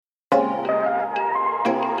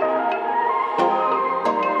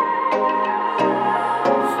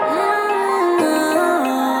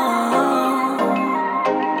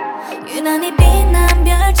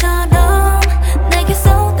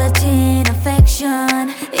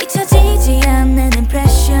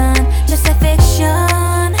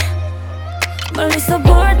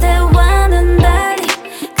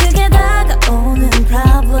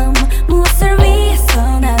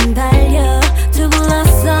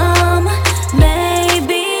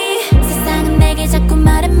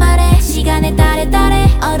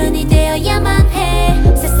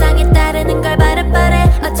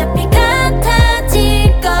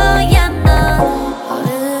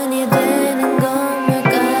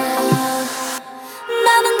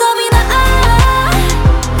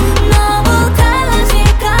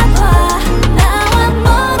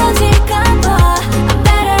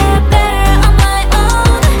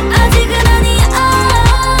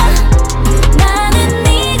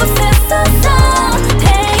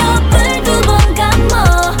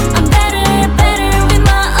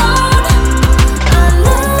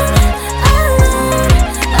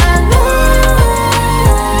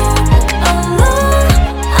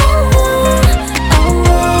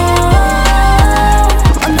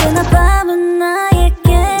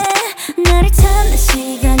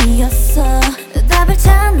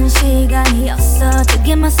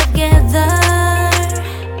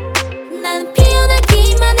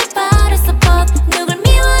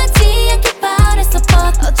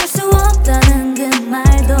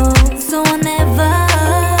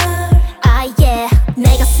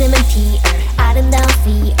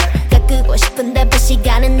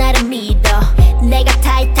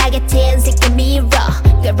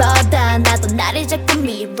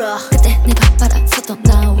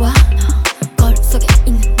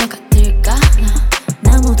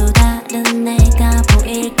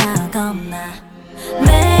없나.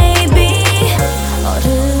 Maybe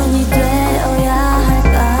어른이 되어야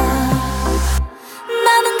할까.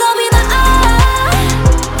 나는 겁이 나.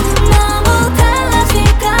 너무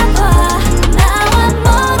달라질까봐, 나와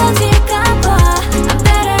멀어질까봐. I'm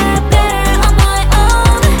better, better on my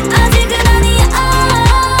own. 아직은 아니야.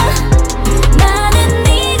 나는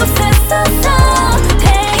이곳에 서서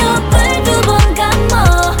태엽을 두 번 감어.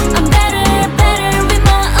 I'm better, better with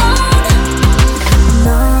my own.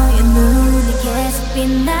 너의 눈이 계속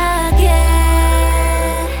빛나게,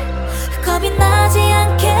 겁이 나지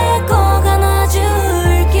않게 꼭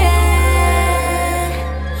안아줄게.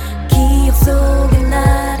 기억 속에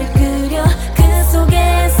나를 그려, 그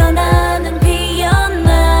속에서 나는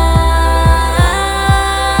피어나.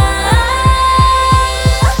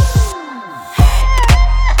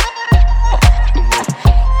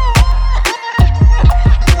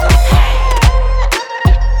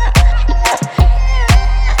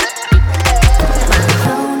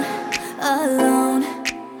 Alone,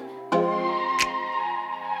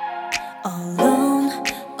 alone,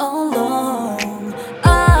 alone.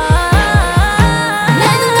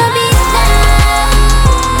 나는 겁이 나.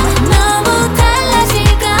 너무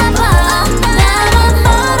달라질까봐, 나와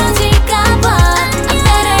멀어질까봐. I'm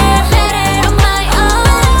better, better on my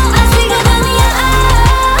own. 아직은 아니야.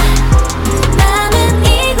 나는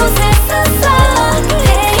이곳에 서서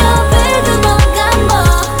태엽을 두 번 감어.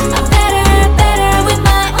 I'm better, better with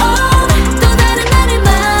my own. 또 다른 나를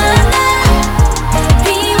만나.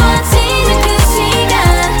 비워지는 그 시간,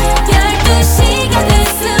 12시가 된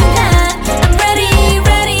순간. I'm ready,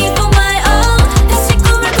 ready for my own. 다시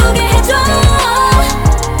꿈을 꾸게 해줘.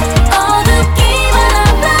 어둡기만 한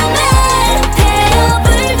밤에 태엽을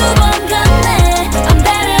두 번 감네. I'm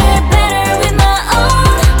better, better with my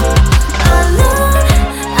own. Alone,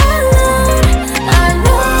 alone,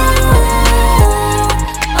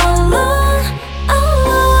 alone,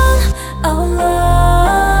 alone, alone.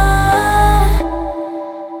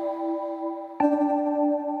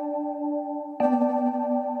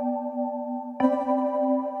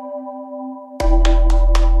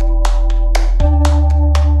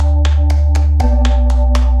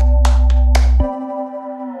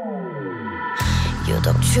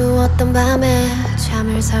 유독 추웠던 밤에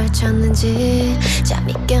잠을 설쳤는지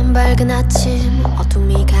잠이 깬 밝은 아침,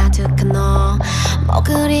 어둠이 가득한 너. 뭐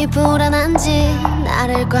그리 불안한지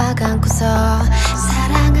나를 꽉 안고서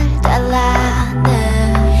사랑을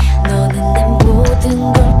달라네. 너는 내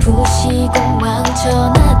모든 걸 부시고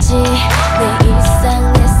망쳐놨지, 내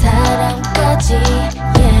일상 내 사랑까지.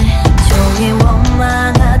 yeah. 종일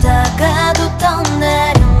원망하다가도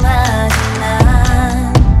떠내려 마지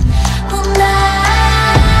난.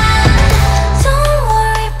 Don't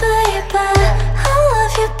worry baby, I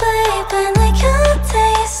love you baby. 내 곁에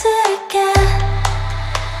있을게.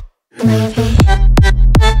 Maybe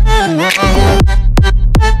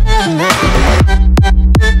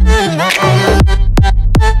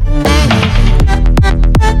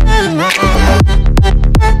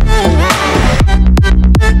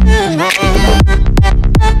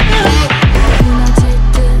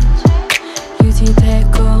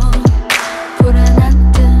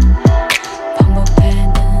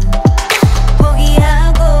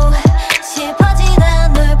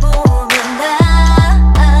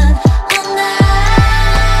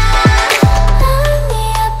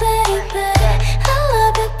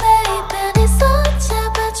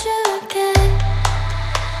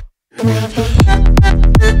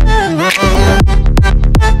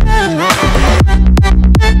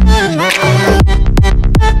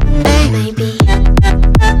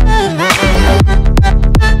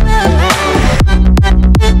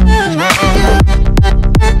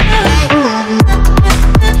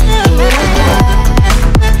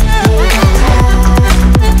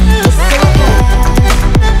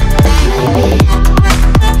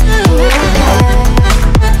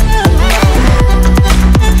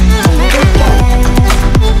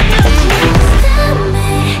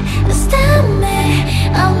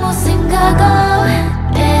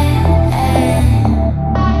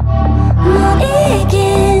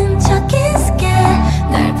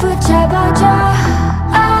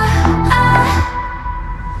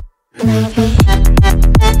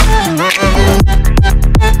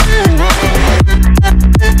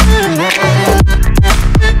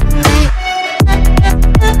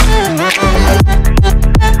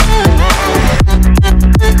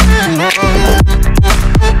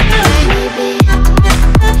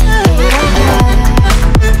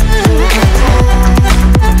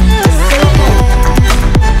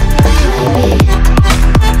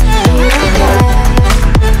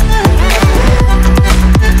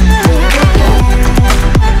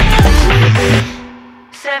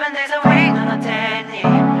Seven days a week 넌 어땠니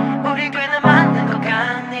우리 꽤나 만난 것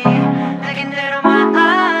같니 느낀 대로만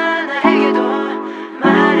나에게도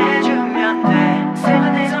말해주면 돼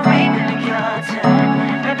Seven days a week 내 곁에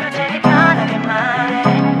별 테니 편하게 말해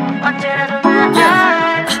언제라도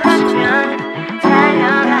날 불러주면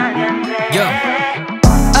달려가면 돼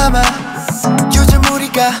아마 요즘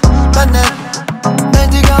우리가 만난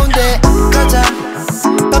날들 가운데 가장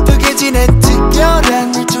바쁘게 지낸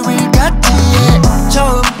특별한 일주일 같지 yeah.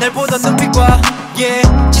 처음 날 보던 눈빛과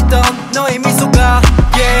짓던 너의 미소가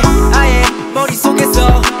아예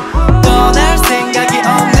머릿속에서 떠날 생각이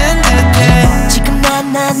없는 듯해 지금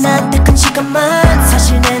난 딱 한 시간만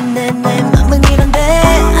사실 내 맘은 이런데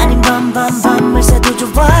아닌 밤을 새도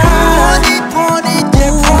좋아 Want it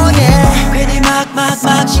괜히 막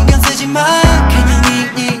신경 쓰지 마 그냥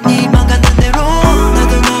네 가는 대로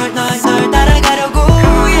나도 널 따라가려고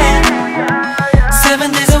yeah.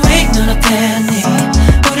 Seven days a week 넌 어땠니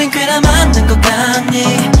우린 꽤나 만난 것 같니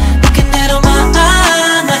느낀 대로만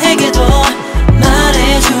나에게도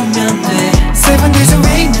말해주면 돼 Seven days a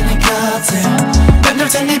week 내 곁에 맴돌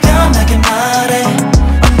테니 편하게 말해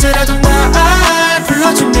언제라도 날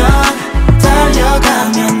불러주면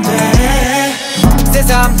달려가면 돼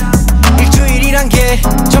새삼 일주일이란 게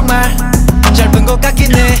정말 짧은 것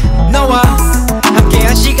같긴 해 너와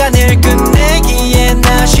함께한 시간을 끝내기엔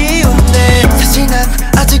아쉬운데 사실 난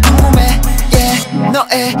아직 궁금해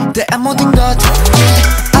너에 대한 모든 것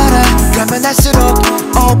알아가면 할수록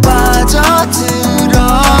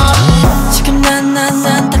빠져들어 지금 난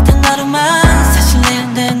딱한 하루만 사실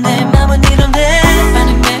내 맘은 이런데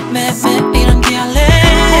나는 매 이런 게 할래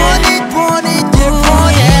Want it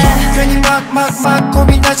괜히 막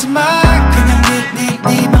고민하지 마 그냥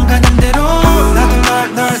네맘 가는 대로 나도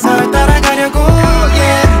널 따라가려고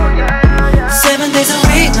Seven days a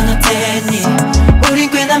week 넌 어땠니 우린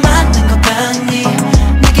꽤나 만난 것 같니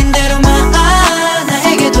느낀 대로만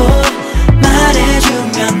나에게도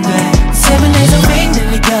말해주면 돼 Seven days a week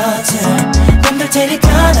늘 네 곁에 맘들 테니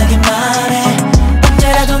편하게 말해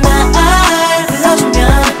언제라도 날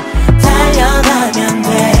불러주면 달려가면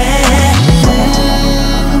돼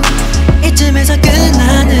이쯤에서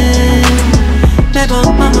끝나는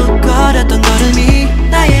매번 머뭇거렸던 걸음이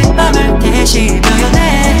나의 맘을 대신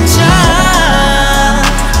표현해 자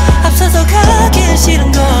앞서서 가긴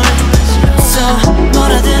싫은걸 So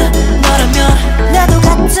뭐라든 너라면 나도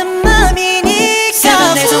같은 맘이니까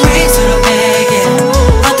Seven days a week 서로에게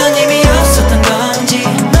어떤 의미 없었던 건지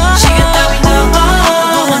시간 따윈 너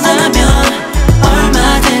원하면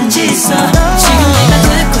얼마든지 써 지금 내가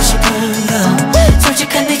듣고 싶은 건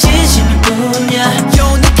솔직한 네 진심일 뿐이야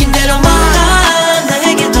요 느낀 대로만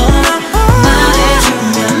나에게도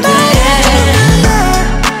말해주면 돼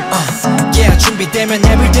Yeah 준비되면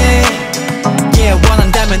everyday Yeah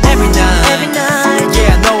원한다면 every night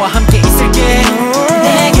Yeah 너와 함께 있을게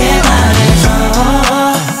내게 말해줘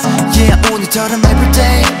Yeah 오늘처럼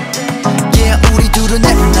everyday Yeah 우리 둘은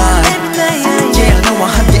every night Yeah 너와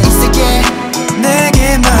함께 있을게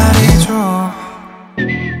내게 말해줘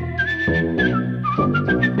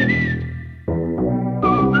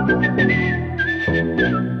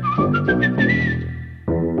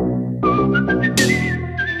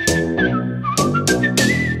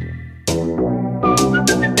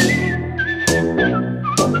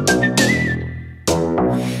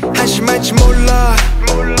한심할지 몰라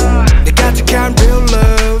내 가득한 real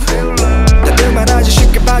love 다들 말하지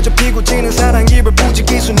쉽게 빠져 피고 지는 사랑 입을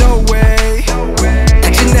부지기수 no way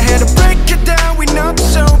당신 내 해도 break it down we know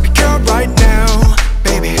so because right now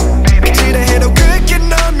baby 그치라 해도 그게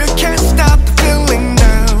너면 can't stop the feeling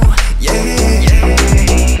now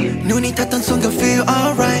yeah 눈이 탔던 순간 feel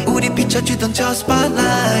alright 우리 비춰주던 저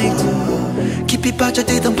spotlight 깊이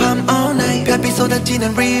빠져들던 밤 all night 별빛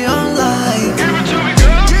쏟아지는 real life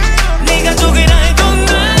네가 독이라 해도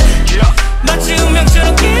난 마치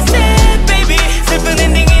운명처럼 kiss it baby 슬픈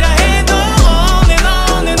엔딩이라 해도 on and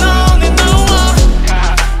on and on and on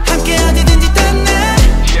함께 어디든지 닿네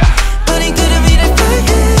우린 그룹 이래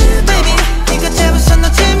fire baby 네가 잡아선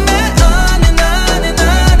놓지마 on and on and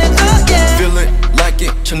on and on yeah Feel it like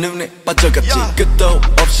it 첫눈에 빠져갔지 끝도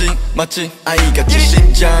없이 마치 아이같이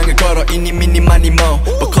심장을 걸어 이니 미니 많이 모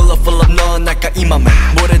But colorful of 넌 아까 이 맘에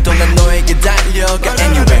뭐래도 난 너에게 달려가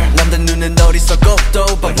anywhere 남들 눈은 어리석고 또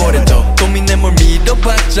바보래도 고민에 뭘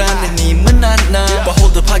믿어봤자 내 님은 안나 But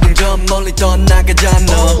hold up 하긴 좀 멀리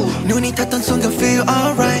떠나가잖아 눈이 탔던 순간 feel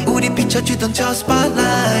alright 우리 비춰주던 저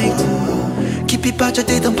spotlight 깊이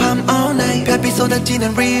빠져들던 밤 all night 별빛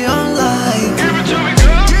쏟아지는 real life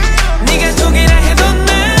네가 독이라 해도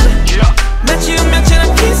난 마치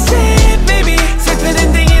운명처럼 kiss it baby 슬픈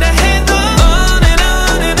엔딩이라 해도 on and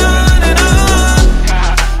on and on and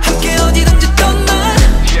on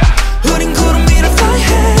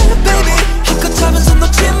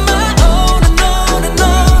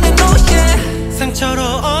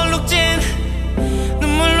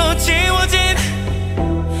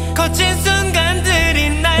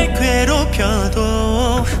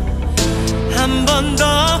번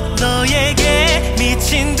더 너에게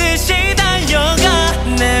미친 듯이 달려가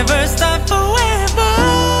Never stop forever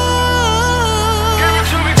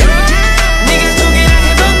네가 소개라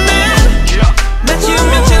해도 난 마치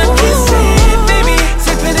운명처럼 kiss it baby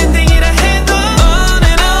슬픈 엔딩이라 해도 On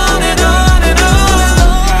and on and on and on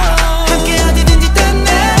함께 어디든지 떠나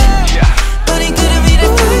우린 그룹이라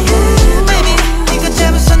거야 baby 이거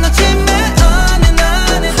잡아서 놓지 마 On and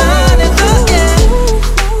on and on and on yeah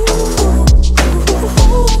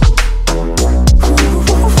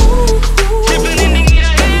슬픈 엔딩이라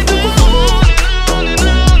해도 On and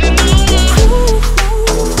on and on and on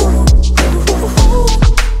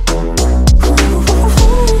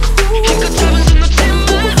이거 잡아서 놓지 마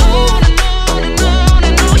On and on and on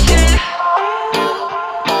and on yeah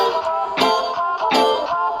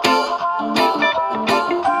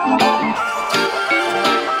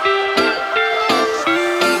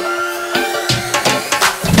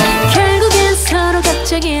결국엔 서로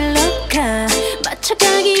각자 길로 가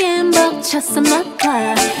맞춰가기엔 벅찼어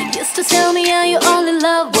막화 Used to tell me how you only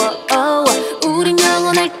love 우린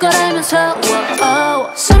영원할 걸 알면서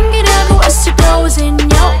숨기려고 애쓸 go is in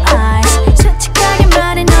your eyes 솔직하게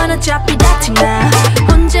말해 넌 어차피 다친 나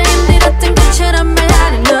혼자 힘들었던 것처럼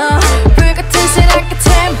말하는 너 불같은 사랑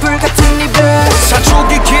같은 불같은 이별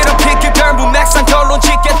사춘기 길어 피길 결국 맥상 결론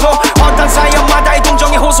짓겠도 어떤 사연마다 이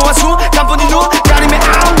동정의 호소한 순간뿐인 눈 가림에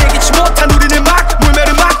아무 얘기치 못한 우리는 막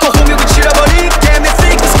물매를 막고 홍역을 치러버리게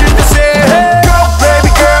Netflix screen to say Go baby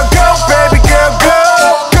girl go baby girl go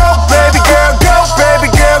Go baby girl go baby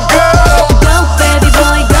girl go Go baby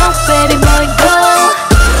boy go baby boy go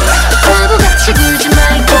바보같이 굴지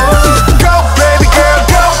말고 Go baby girl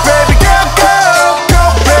go baby girl go Go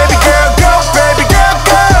baby girl go baby girl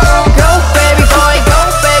go Go baby boy go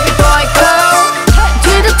baby boy go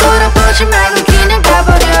뒤도 돌아보지 말고 그냥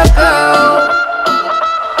가버려고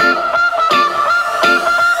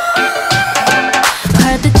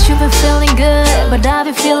Heard that you've been feeling good But I've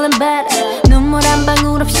been feeling bad 눈물 한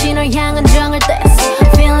방울 없이 널 향한 정을 뗐어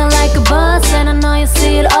Feeling like a buzz And I know you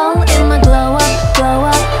see it all in my glow up, glow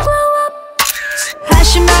up, glow up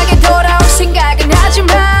한심하게 돌아올 생각은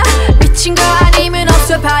하지마 미친 거 아니면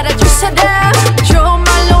없어 받아줄 사람 좋은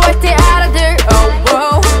말로 할 때 알아들 oh,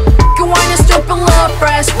 oh. Go on your stupid love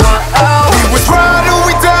friends oh. We was right or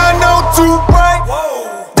we die no two way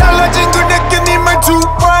달라진 그 느낌 이 말투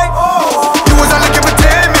right You was all looking for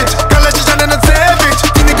damage 갈라지잖아 넌 savage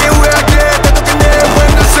뒤늦게 후회하게 나도 끝내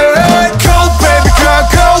when I say Go baby girl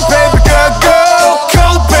go baby girl go Go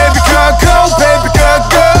baby girl go baby girl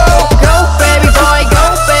go Go baby boy go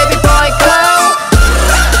baby boy go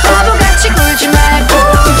바보같이 굴지 말고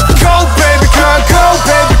Go baby girl go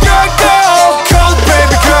baby girl go Go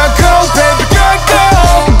baby girl go baby girl go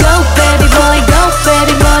Go baby boy go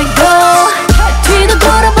baby boy go 뒤도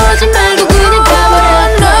돌아보지 말고 그냥 가버려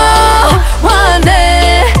너와 내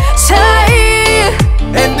사이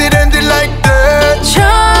End it like that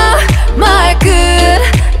정말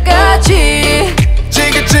끝까지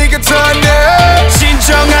지긋지긋하네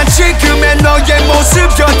진정한 지금의 너의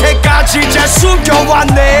모습 곁에까지 잘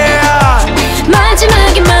숨겨왔네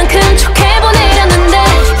마지막인만큼 좋게 보내려는데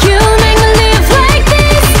You make me live like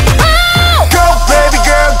this oh! Go baby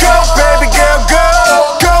girl go baby girl go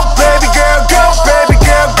Go baby girl go baby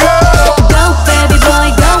girl go Go baby boy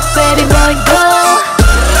go baby boy go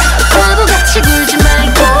바보같이 굴지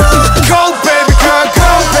말고 Go baby girl go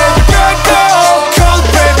baby girl go Go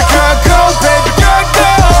baby girl go baby girl go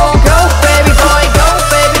Go baby boy go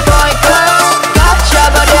baby boy go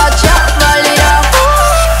갇혀버려 저 멀리로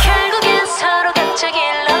결국엔 서로 각자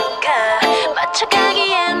길로 가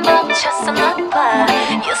맞춰가기엔 벅찼어 막봐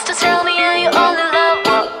Used to tell me how you only love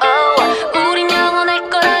우린 영원할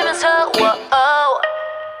걸 알면서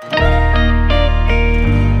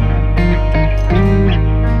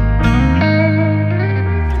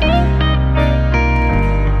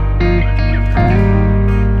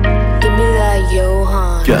Give me that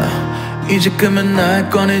Johan 이제 그만 날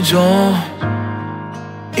꺼내줘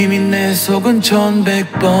이미 내 속은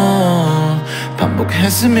 1100번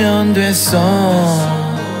반복했으면 됐어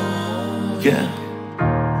yeah.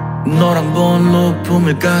 너랑 본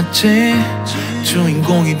루프물 같이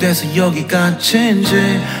주인공이 돼서 여기 갇힌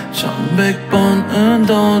지 1100번은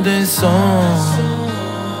더 됐어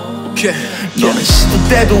너는 시도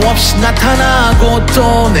때도 없이 나타나고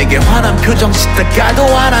또 내게 화난 표정 짓다가도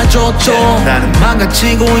안아줘 또 나는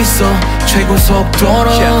망가지고 있어 최고 속도로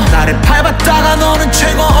나를 밟았다가 너는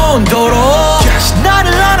최고 온도로 다시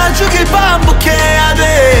나를 안아주길 반복해야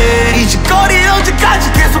돼 이 짓거리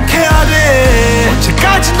언제까지 계속해야 돼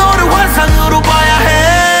언제까지 너를 환상으로 봐야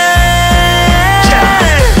해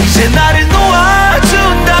이제 나를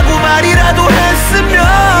놓아준다고 말이라도 했으면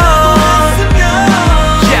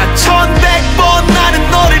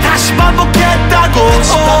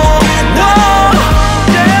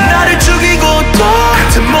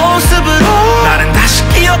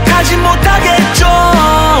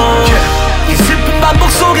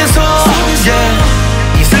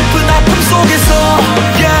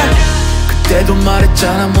너도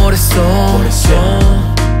말했잖아 뭐랬어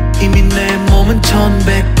이미 내 몸은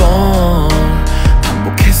 1100번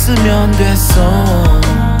반복했으면 됐어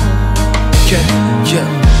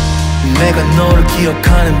내가 너를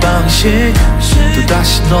기억하는 방식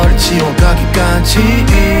또다시 너를 지워가기까지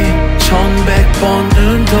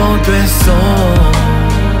 1100번은 더 됐어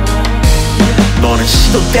너는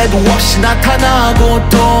시도 때도 없이 나타나고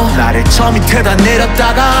또 나를 저 밑에다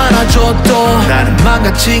내렸다가 안아줘 또 나는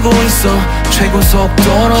망가지고 있어 최고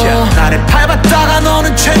속도로 나를 밟았다가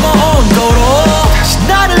너는 최고 온도로 다시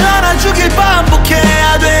나를 안아주길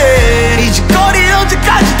반복해야 돼 이 짓거리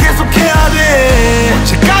언제까지 계속해야 돼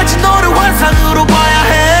언제까지 너를 환상으로 봐야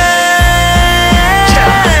해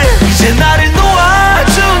이제 나를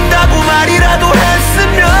놓아준다고 말이라도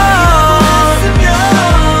했으면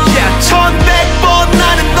 1100번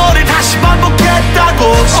나는 너를 다시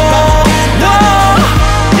반복했다고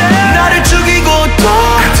나를 죽이고 또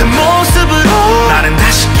같은 모습으로 나는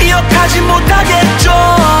다시 기억하지 못하겠죠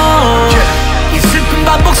이 슬픈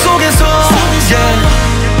반복 속에서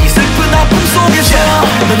이 슬픈 아픔 속에서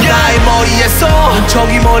넌 나의 머리에서 넌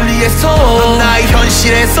저기 멀리에서 넌 나의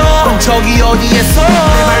현실에서 넌 저기 어디에서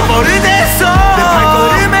내 발버릇에서 내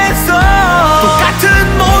발걸음에서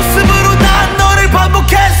똑같은 모습으로 난 너를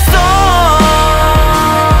반복했어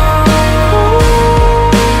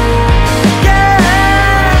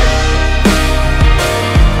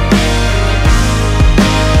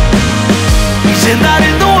이제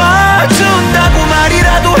나를 놓아준다고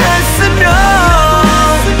말이라도 했으면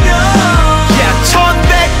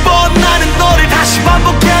 1100번 나는 너를 다시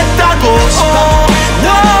반복했다고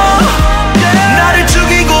나를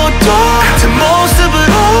죽이고 또 같은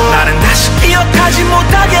모습으로 나는 다시 기억하지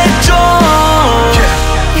못하겠죠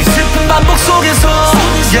이 슬픈 반복 속에서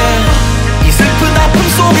이 슬픈 아픔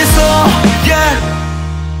속에서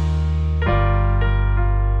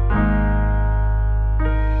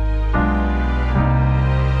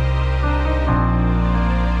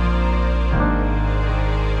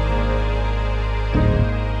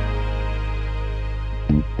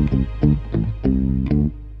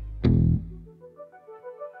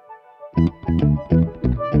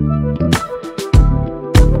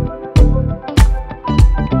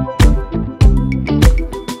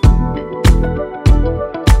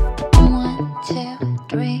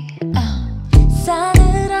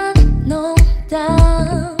싸늘한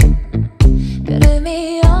농담 별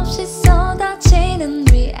의미 없이 쏟아지는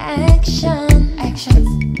리액션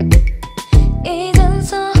이젠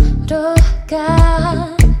서로가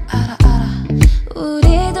알아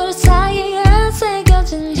우리 둘 사이에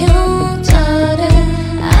새겨진 흉터를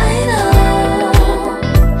I know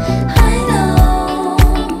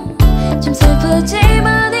좀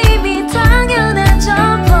슬프지만 이미 당연해져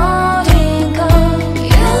버린 걸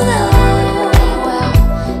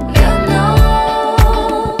You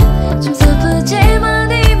know 좀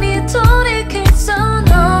슬프지만 이미 돌이킬 순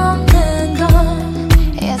없는 걸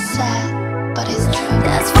It's sad but it's true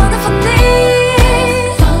That's funny for me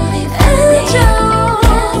and you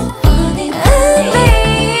and me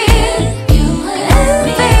you and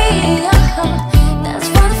me That's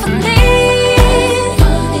funny for me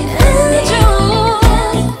and you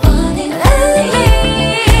and me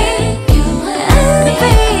you and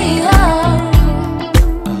me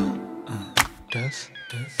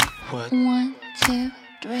One, two,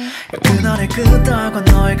 three 그날의 그 달과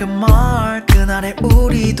너의 그 말 그날의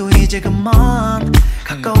우리도 이제 그만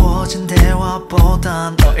가까워진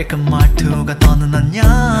대화보단 너의 그 말투가 더는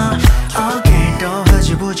아냐 Okay 또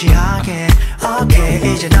흐지부지하게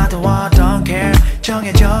Okay 이제 나도 I don't care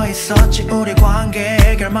정해져 있었지 우리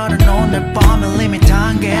관계 결말은 오늘 밤에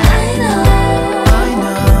리밋한 게 I know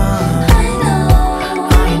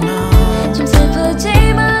좀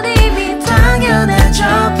슬프지만 이미 당연해져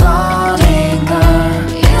버린 걸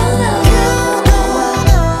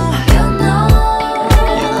You know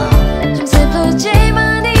좀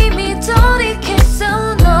슬프지만 이미 돌이킬 순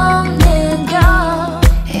없는 걸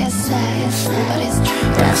It's sad but it's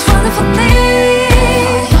true That's funny for me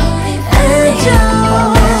and you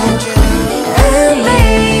and me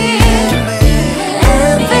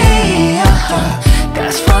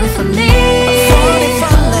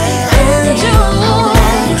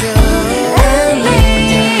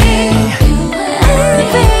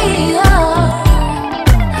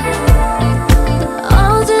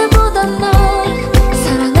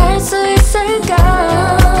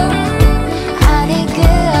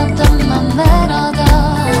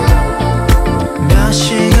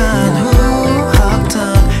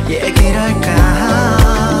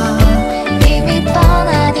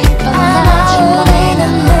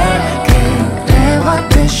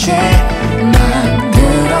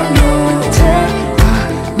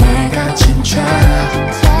진짜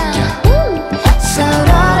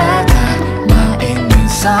서로를 닮아 있는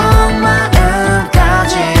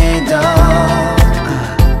속마음까지도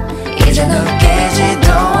이제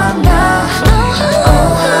웃기지도 않아.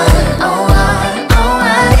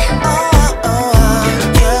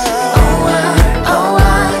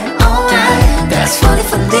 That's funny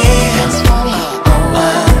for me.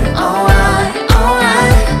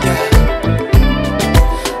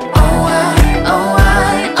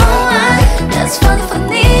 That's funny for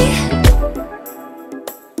me.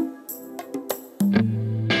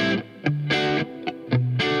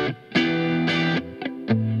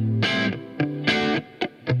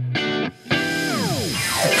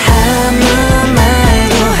 아무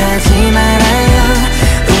말도 하지 말아요.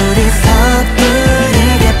 우리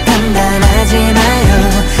섣부르게 판단하지 마요.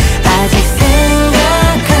 아직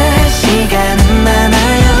생각할 시간은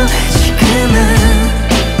많아요. 지금은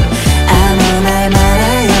아무 말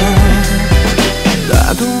말아요.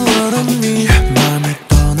 나도 알아 네 맘이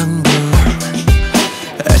떠난 걸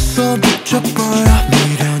애써 붙잡아야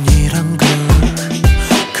미련이란 걸.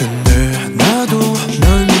 근데 나도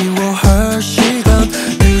널 미워할 시간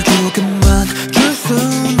일 조금만 줄 순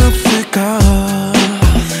없을까.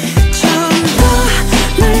 좀 더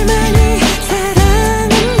널 많이 사랑한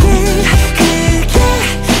게 그게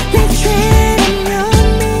내 죄라면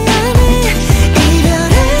미안해.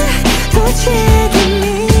 이별에도 책임이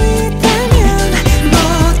있다면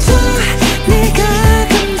모두 내가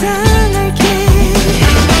감당할게.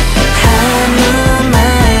 아무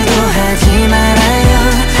말도 하지 말아요.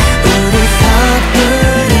 우리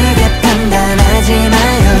섣부르게 판단하지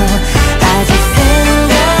마요. 아직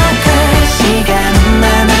생각할 시간은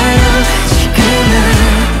많아요. 지금은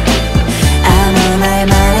아무 말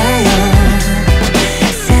말아요.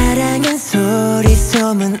 사랑은 소리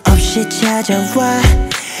소문 없이 찾아와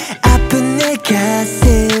아픈 내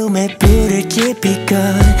가슴에 불을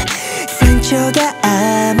지피건 상처가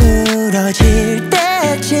아물어질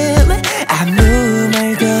때쯤 아무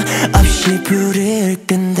말도 없이 불을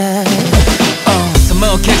끈다.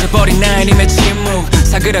 서먹해져버린 나의 침묵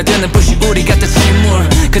사그라드는 불씨 우리 같다 침몰.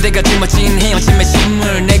 그대가 짊어진 헤어짐의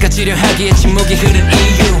식물 내가 지려하기에 침묵이 흐른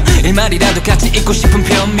이유 일말이라도 같이 있고 싶은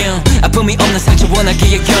변명 아픔이 없는 상처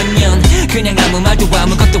원하기에 연연 그냥 아무 말도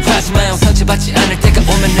아무것도 하지 마요. 상처받지 않을 때가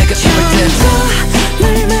오면 내가 입을 때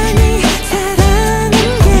널 많이 사랑한 게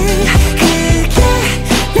그게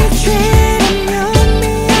내 죄라면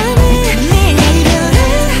미안해.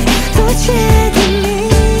 이별에도 책임이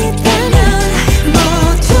있다면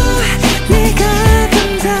모두 내가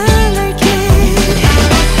감당할게.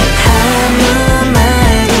 아무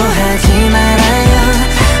말도 하지 말아요.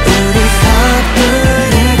 우리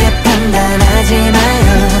섣부르게 판단하지 마요.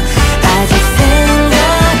 아직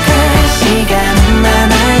생각할 시간은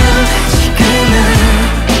많아요. 지금은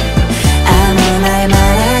아무 말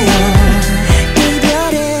말아요.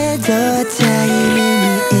 이별에도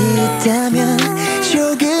타이밍이 있다면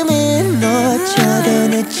조금은 놓쳐도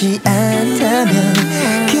늦지 않다면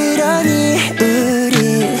그러니 우리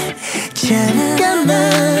잠깐만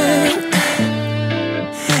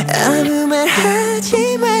아무 말 하지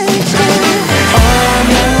말자.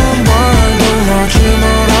 아무 말도 하지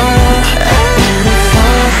말아요. 우리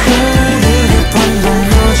섣부르게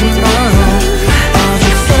판단하지 마요. 아직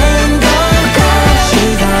생각할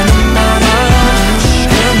시간은 많아요.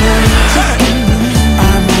 지금은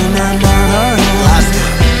아무 말 말아요.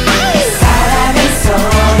 사랑은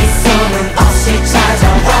소리 소문 없이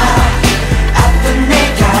찾아와 아픈 내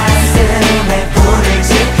가슴에 불을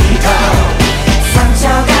지피고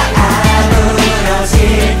상처가 아물어질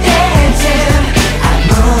때쯤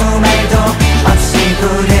아무 말도 없이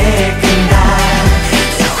불을 끈다.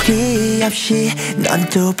 소리 없이 넌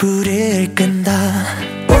또 불을 끈다.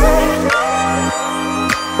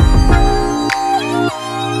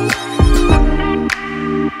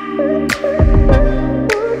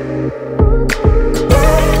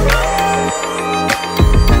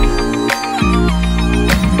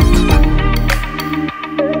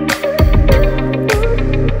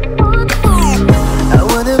 I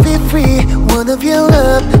wanna be free, wanna be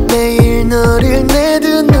loved. 매일 너를 내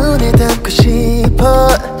두 눈에 담고 싶어.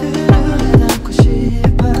 I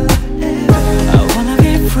wanna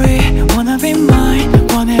be free, wanna be mine.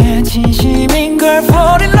 원해 진심인 걸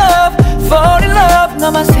fall in love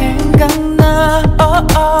너만 생각나.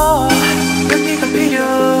 넌 네가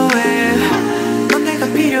필요해, 넌 내가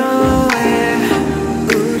필요해.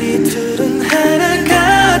 우리 둘은 하나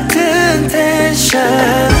같은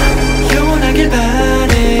텐션 영원하길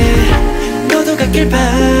바래. 너도 같길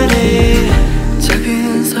바래.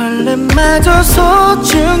 작은 설렘마저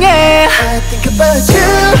소중해. I think about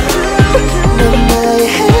you. 넌 나의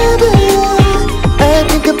heaven.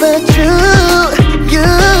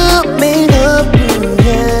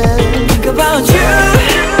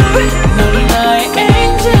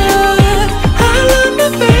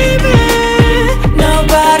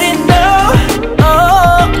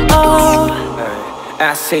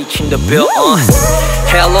 SH in the build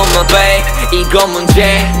Hello my babe 이건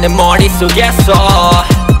문제 내 머릿속에서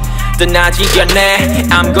떠나지 않네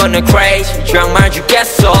I'm gonna crazy 정말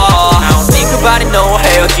죽겠어 I don't think about it no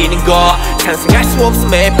헤어지는 거 상상할 수 없어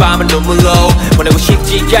매일 밤을 눈물로 보내고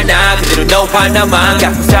싶지 않아 그대로 너 하나만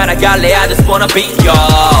갖고 살아갈래 I just wanna be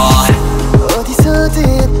yours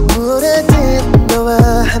어디서든 뭐라든 너와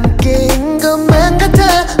함께인 것만 같아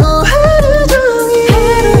하루 종일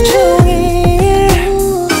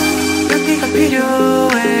난 네가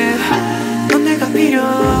필요해 넌 내가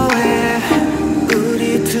필요해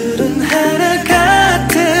우리 둘은 하나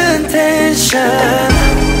같은 텐션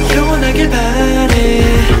영원하길 바래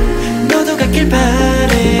너도 같길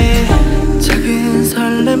바래 작은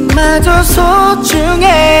설렘마저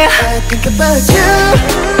소중해 I think about you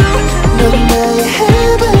넌 나의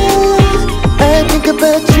heaven I think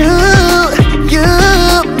about you You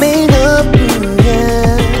made up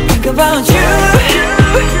Think about you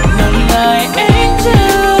넌 나의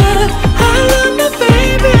angel I love you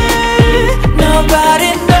baby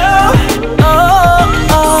Nobody know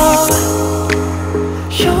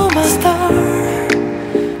You're my star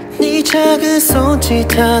네 작은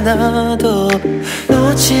손짓 하나도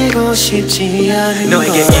놓치고 싶지 않은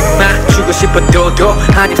너에게 입 맞추고 싶어도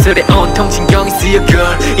한 입술에 온통 신경이 쓰여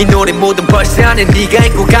girl 이 노래 모든 벌써 안에 네가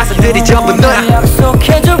있고 가사들이 전부 너야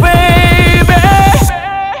약속해줘 baby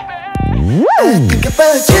I think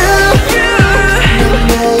about you 넌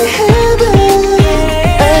나의 heaven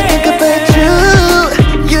I think about you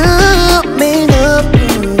You made up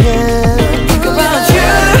Think about you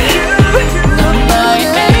넌 나의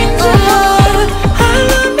angel I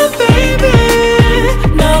love you baby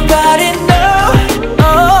Nobody know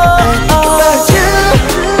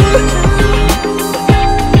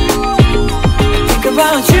Think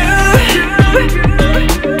about you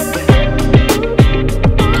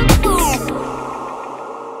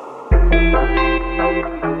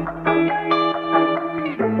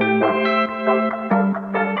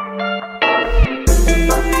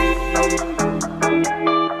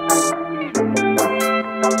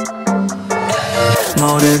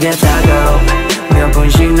모르겠다고 몇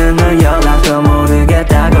번씩은 널 연락도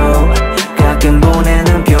모르겠다고 가끔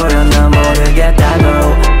보내는 표현 너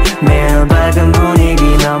모르겠다고 매일 밝은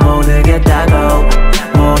분위기 너 모르겠다고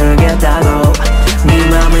모르겠다고 네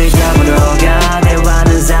맘을 잡으러 가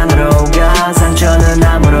대화는 산으로 가 상처는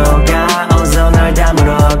암으로 가 어서 널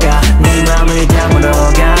담으러 가네 맘을 담으러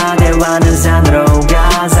가 대화는 산으로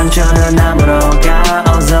가 상처는 암으로 가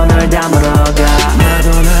어서 널 담으러 가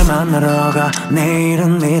나도 널 만나러 가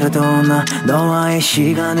내일은 미뤄도 나 너와의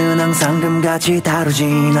시간은 항상 금같이 다루지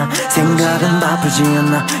나 생각은 바쁘지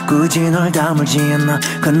않나 굳이 널 다물지 않나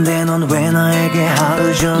근데 넌 왜 나에게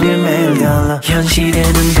하루 종일 매일 달라 현실에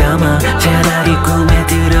눈 감아 차라리 꿈에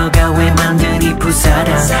들어가 왜 만드니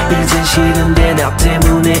부사라 이젠 싫은데 너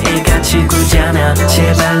때문에 애같이 굴잖아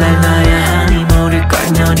제발 날 놔야 하니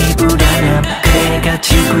모를걸 넌 이 불안함 그래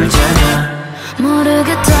같이 굴잖아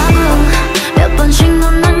모르겠다고 몇 번씩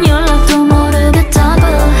넌 연락도 모르겠다고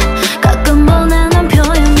가끔 보내는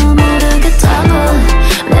표현도 모르겠다고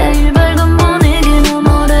내일 밝은 분위기 너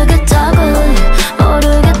모르겠다고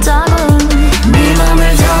모르겠다고 네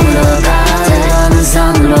맘을 담으러 가 대화는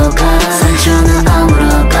산으로 가 상처는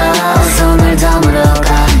암으로 가 어서 날 담으러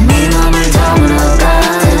가네 맘을 담으러 가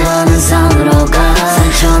대화는 산으로 가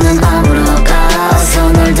상처는 암으로 가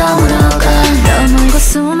어서 날 담으러 가 너는 그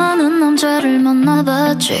수많은 남자를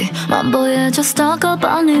만나봤지 만보여줘 stalker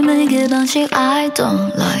반응의 방식 I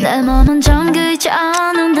don't like 내 맘은 잠겨있지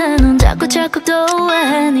않은데 넌 자꾸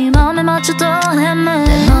또해 네 맘에 맞춰도 헤매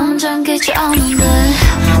내 맘은 잠겨있지 않은데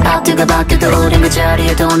앞뒤가 바뀌어도 우린 그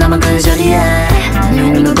자리에도 나만 그 자리에 네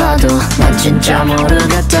눈을 봐도 난 진짜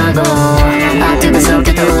모르겠다고 앞뒤가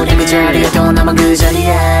섞여도 우린 그 자리에도 나만 그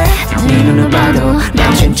자리에 네 눈을 봐도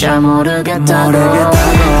난 진짜 모르겠다고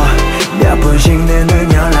몇 번씩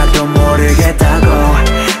내는 연락도 모르겠다고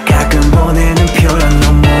가끔 보내는 표현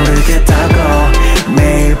너 모르겠다고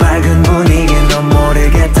매일 밝은 분위기 너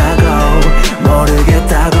모르겠다고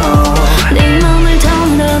모르겠다고 네 맘을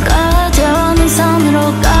담으러 가 대화는 산으로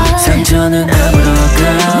가 상처는 암으로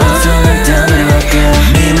가 손을 담으러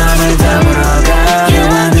가네 맘을 담으러 가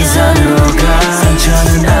대화는 산으로 가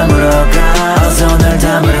상처는 암으로 가 어서 널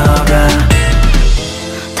담으러 가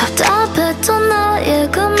답답했던 나의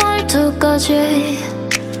그 말투까지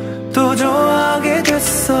또 좋아하게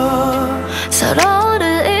됐어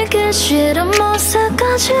서로를 잊기 싫은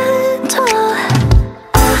모습까지 더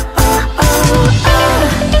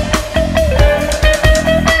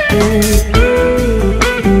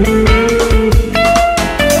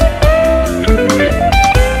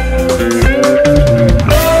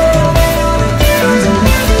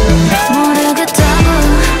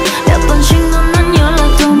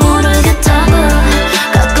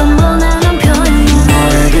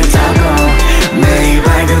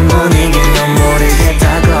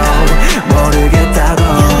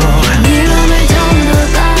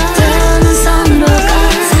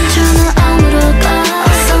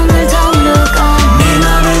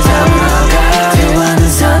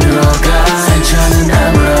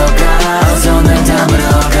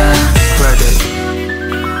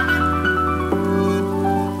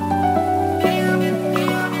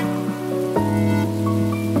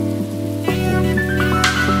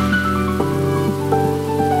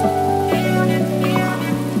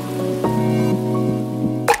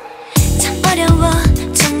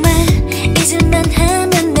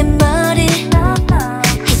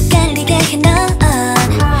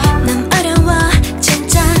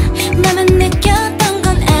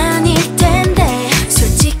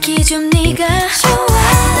네가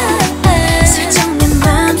좋아 슬쩍 내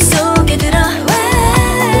맘속에 들어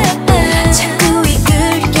자꾸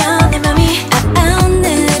이끌려 내 맘이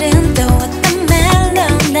오늘은 또 어떤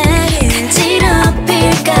말로 나를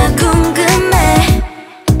간지럽힐까 궁금해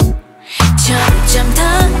점점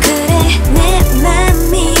더 그래 내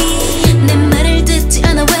맘이 내 말을 듣지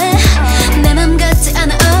않아 왜 내 맘 같지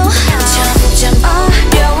않아 점점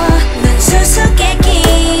어려워 넌 수수께끼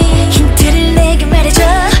힌트를 내게 말해줘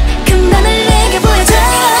그 맘을 내게 보여줘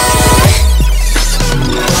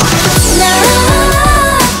너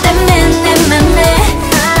때문에 내 맘에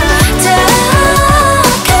더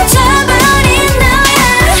갇혀버린 너야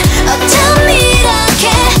어쩜 이렇게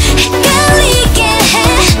헷갈리게 해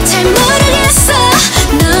잘 모르겠어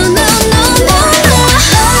No no no no no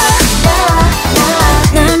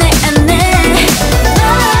널 내 안에 말해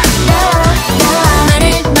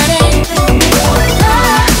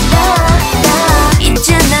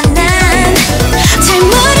있잖아 난 잘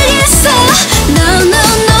모르겠어 No no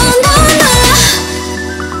no no no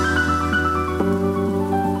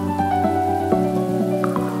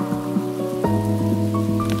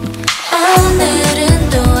오늘은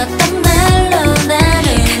또 어떤 말로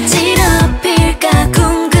나를 간지럽힐까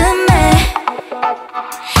궁금해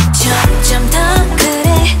점점 더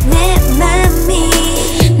그래 내 맘이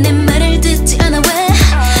내 말을 듣지 않아 왜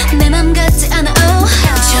내 맘 같지 않아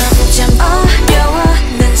점점 어려워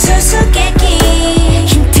넌 수수께끼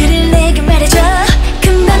힌트를 내게 말해줘 그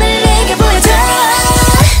맘을 내게 보여줘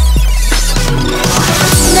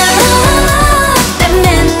너 때문에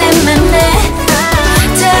내 맘에 더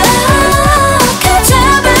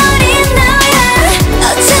갇혀버린 너야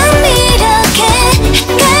어쩜 이렇게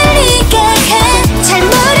헷갈리게 해 잘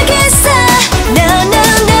모르겠어 No no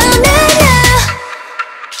no no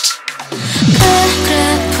no 그래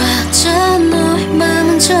봤자 너의 맘은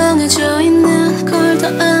정해져 있는 걸 다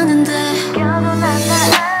아는데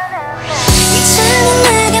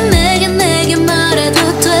이제는 내게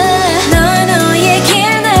말해도 돼 너의 길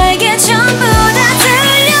나에게 전부 다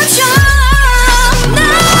들려줘 너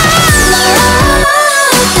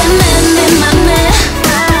때문에 내 맘에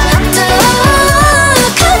또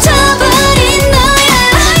갇혀버린 너야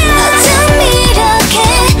어쩜 이렇게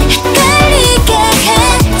헷갈리게 해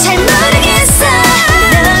잘 모르겠어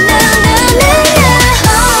No no no no no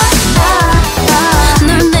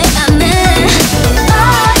널 내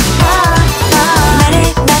안에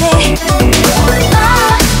말해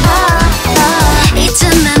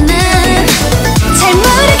있잖아 난 잘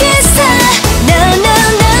모르겠어 No no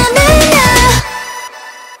no no no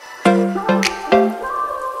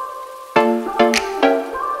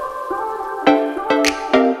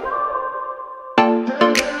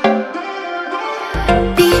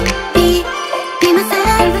Be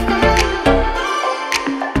myself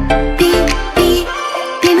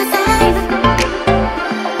Be myself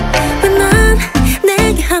왜 넌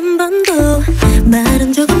내게 한 번도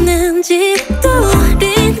말한 적 없는지 또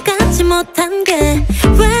우린 갖지 못한 게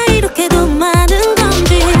왜 이렇게도 많은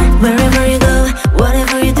건지 Wherever you go,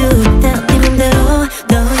 whatever you do 다 네 맘대로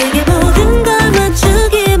너에게 모든 걸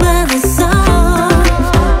맞추기만 했어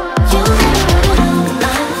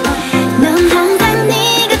넌 항상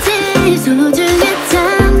네가 제일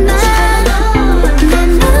소중했잖아 내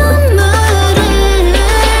눈물을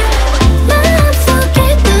마음속에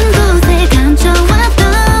뜬 곳에 감춰왔던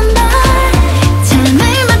널 참을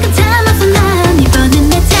만큼 참아서 난 이번엔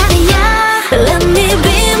내 차례야 Let me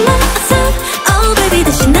be myself Oh baby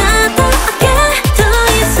다시 나답게 더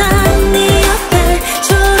이상 네 옆에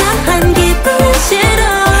초라한 기분 싫어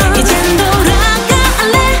이젠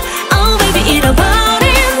돌아갈래 Oh baby 잃어버린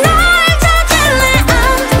날 찾을래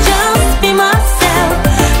I'm just be myself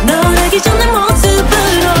너라기 전 내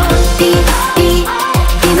모습으로 Be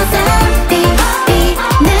myself Be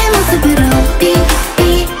내 모습으로 Be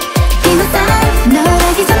myself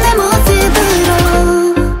너라기 전 내 모습으로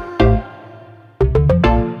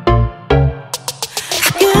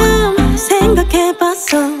가끔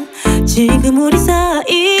생각해봤어 지금 우리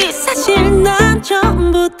사이 사실 난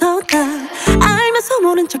처음부터 다 알면서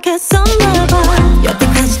모른 척했었나봐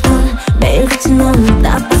여태까지도 매일같이 너무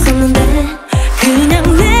나빴었는데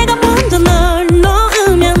그냥 내가 먼저 널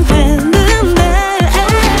놓으면 되는데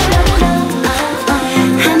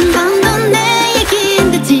한 번도 내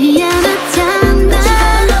얘긴 듣지 않았잖아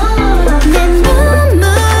내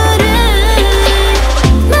눈물을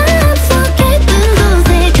마음속에 뜬 곳에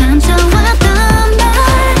감춰왔던 널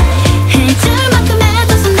해줄 만큼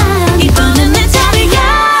해줘서 난 이번엔 내 차례야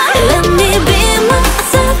Let me be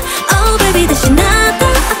myself Oh baby 다시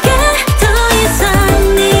나답게 더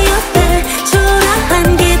이상 네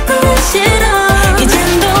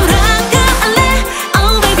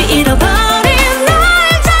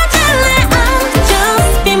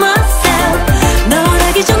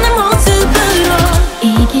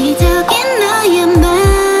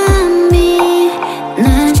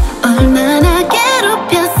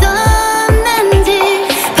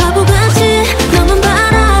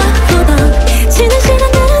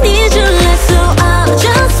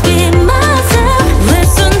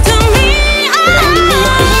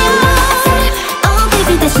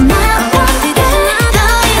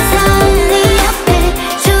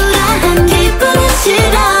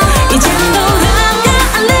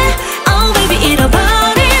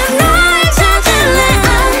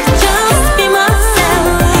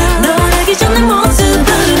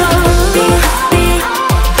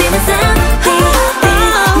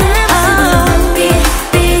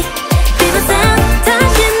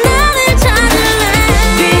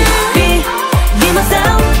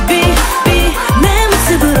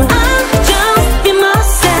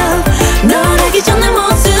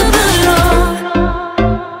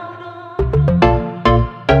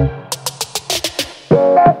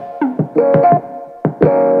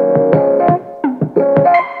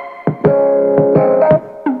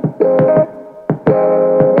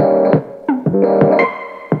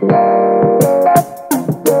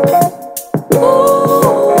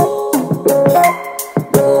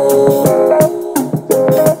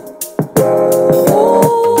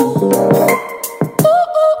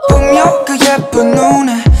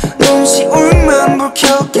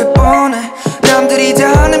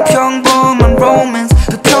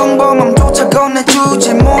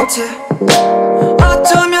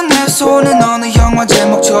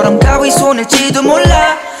걸릴지도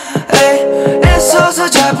몰라. 애써서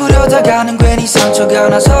잡으려다가는 괜히 상처가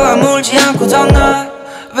나서 아물지 않고던 나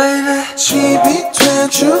baby. 집이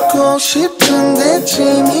돼주고 싶은데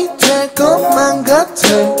짐이 될 것만 같아.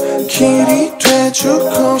 길이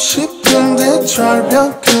돼주고 싶은데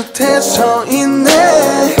절벽 끝에 서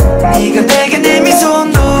있네. 네가 내게 내민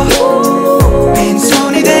손도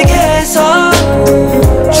빈손이 되게 해서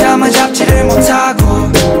잠을 잡지를 못하고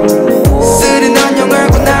쓰는 안녕을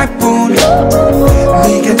보낼 뿐.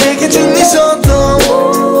 네가 내게 준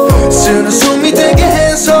미소도 쓰는 숨이 되게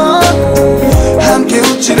해서 함께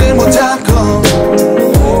웃지를 못하고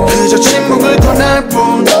그저 침묵을 권할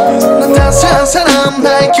뿐. 난 따스한 사람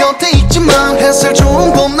나의 곁에 있지만 햇살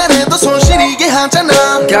좋은 봄날에도 손 시리게 하잖아.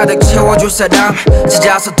 가득 채워줄 사람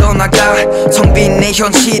찾아서 떠나가 텅 빈 내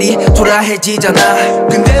현실이 초라해지잖아.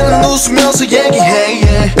 근데 넌 웃으면서 얘기해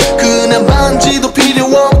yeah. 그난 반지도 필요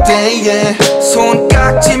없대 yeah. 손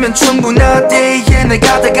깍지면 충분하대 yeah.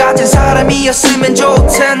 내가 다 가진 사람이었으면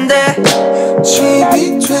좋텐데.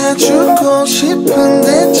 집이 돼주고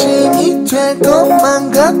싶은데 짐이 될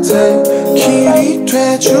것만 같아. 길이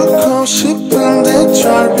돼주고 싶은데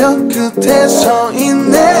절벽 끝에 서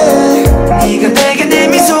있네. 네가 내게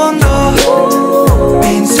내민 손도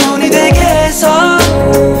빈손이 되게 해서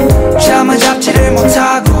잠을 잡지를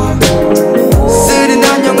못하고 쓰는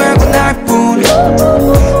안녕을 보낼 뿐.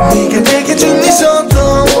 네가 내게 준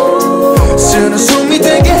미소도 쓰는 숨이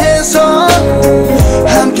되게 해서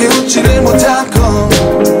함께 웃지를 못하고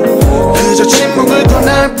그저 침묵을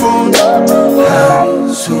권할 뿐.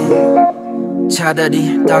 한숨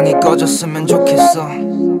차라리 땅이 꺼졌으면 좋겠어.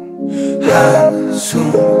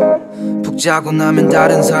 한숨 푹 자고 나면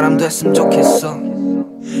다른 사람 됐으면 좋겠어.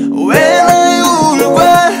 왜 나의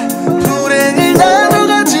우울과 불행을 나눠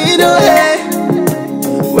가지려 해.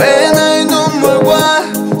 왜 나의 눈물과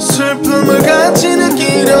슬픔을 같이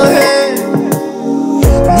느끼려 해.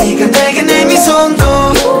 네가 내게 내민 손도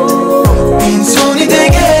빈손이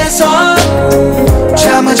되게 해서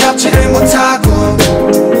잠을 잡지를 못하고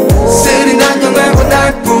쓰는 안녕을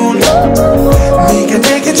보낼 뿐. 네가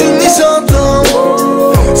내게 준 미소도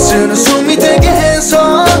쓰는 숨이 되게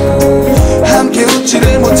해서 함께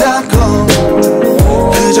웃지를 못하고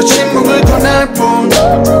그저 침묵을 권할 뿐.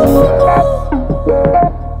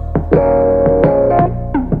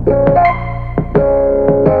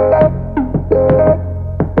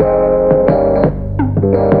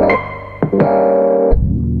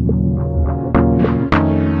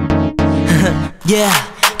 Yeah,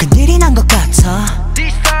 큰일이 난 것 같아.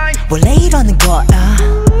 원래 이러는 거야.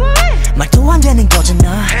 말도 안 되는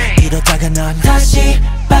거잖아. 이러다가 넌 다시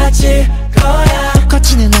빠질 거야.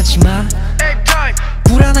 똑같지는 않지만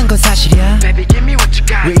불안한 건 사실이야. 왜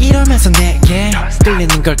이러면서 내게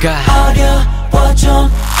끌리는 걸까? 어려워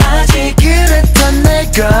좀 아직 그랬던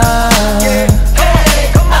내가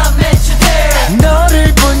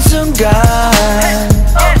너를 본 순간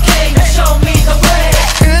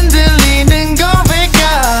흔들리는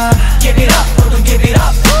고백가 Give it up, don't give it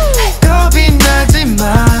up. 겁이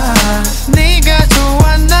나지만 네가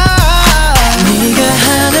좋아 나. 네가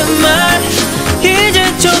하는 말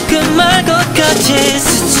이제 조금 알 것 같이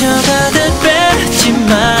스쳐가듯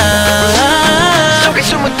뺐지만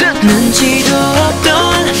눈치도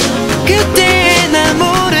없던 그때의 나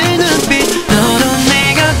모를 눈빛 너도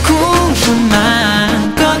내가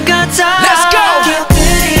궁금한 것 같아. Let's go!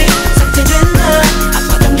 기억들이 삭제된 나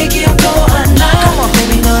아팠던 게 기억도 안 나.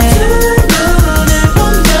 Baby 너의 두 눈을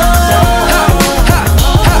보면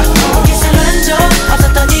기사한 적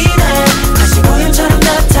없었던 이날 다시 우연처럼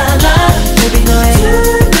나타나. Baby 너의 두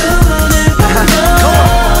눈을 보면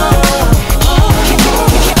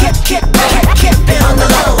Keep it on the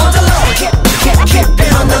low. Keep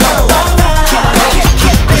it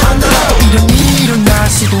on the low. 이런 일이 일어날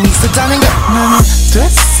수도 있었다는 걸 나는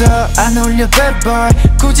됐어 안 어울려 bad boy.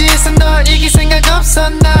 굳이 널 이길 생각 없어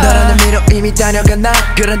나. 너라는 미로 이미 다녀간 나.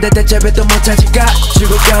 그런데 대체 왜 또 못 찾을까?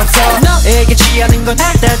 죽을게 없어. 너에게 취하는 건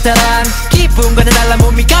달달달한 기분과는 달라.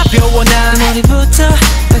 몸이 가벼워 난 머리부터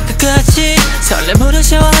발끝까지 설렘으로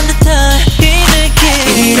샤워한 듯한 이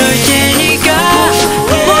느낌. 이럴 테니까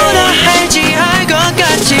뭐라 할지 알 것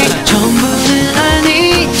같지. 전부는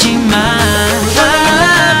아니지만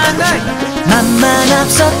맘만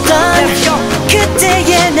앞섰던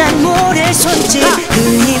그때의 난 모래 손짓 그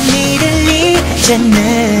의미를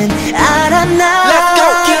이제는 알아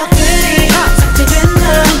나. 기억들이 삭제된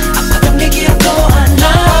나 아팠던 게 기억도 안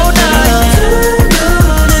나. 너의 두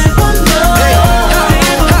눈을 보면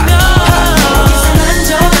이상한 적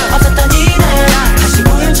없었던 이날 다시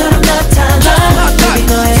우연처럼 나타나. Baby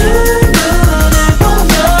너의 두 눈을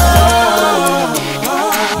보면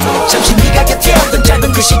잠시 네가 곁에 없던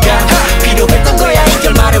짧은 그 시간 필요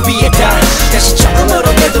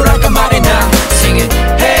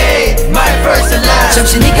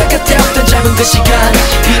그 시간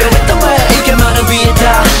필요했던 거야 이게 말을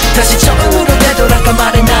위해다 다시 처음으로 되돌아가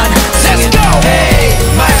말해 난 Let's go! Hey,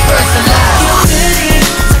 my first love 기억들이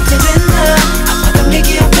삭제됐나 아팠던 내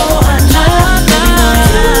기억도 안 나.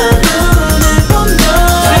 눈을 보면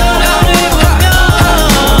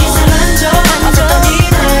이상한 적 없었던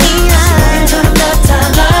이날 시공인처럼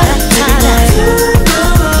나타나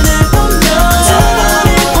눈을 보면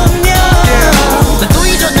난 또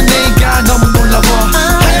잊었는 내가 너무 놀라워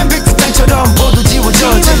하얀 백지장처럼 모두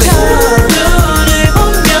지워져 눈을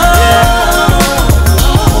보면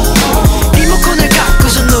리모컨을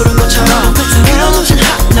깎고서 누른 것처럼 그런 없인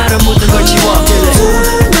하나로 모든 걸 지워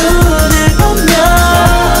눈을 보면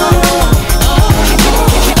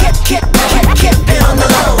Keep it on the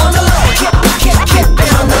low Keep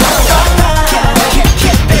it on the low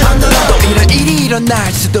Keep it on the low 또 이런 일이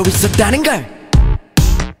일어날 수도 있었다는 걸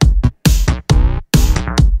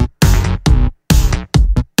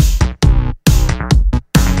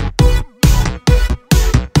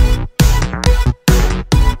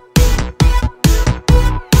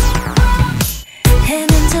해는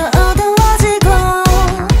저 어두워지고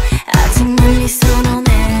아직 멀리서 넌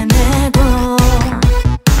애매고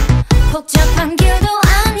복잡한 길도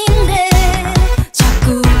아닌데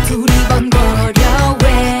자꾸 두리번거려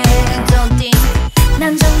왜 Don't think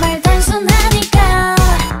난 정말 단순하니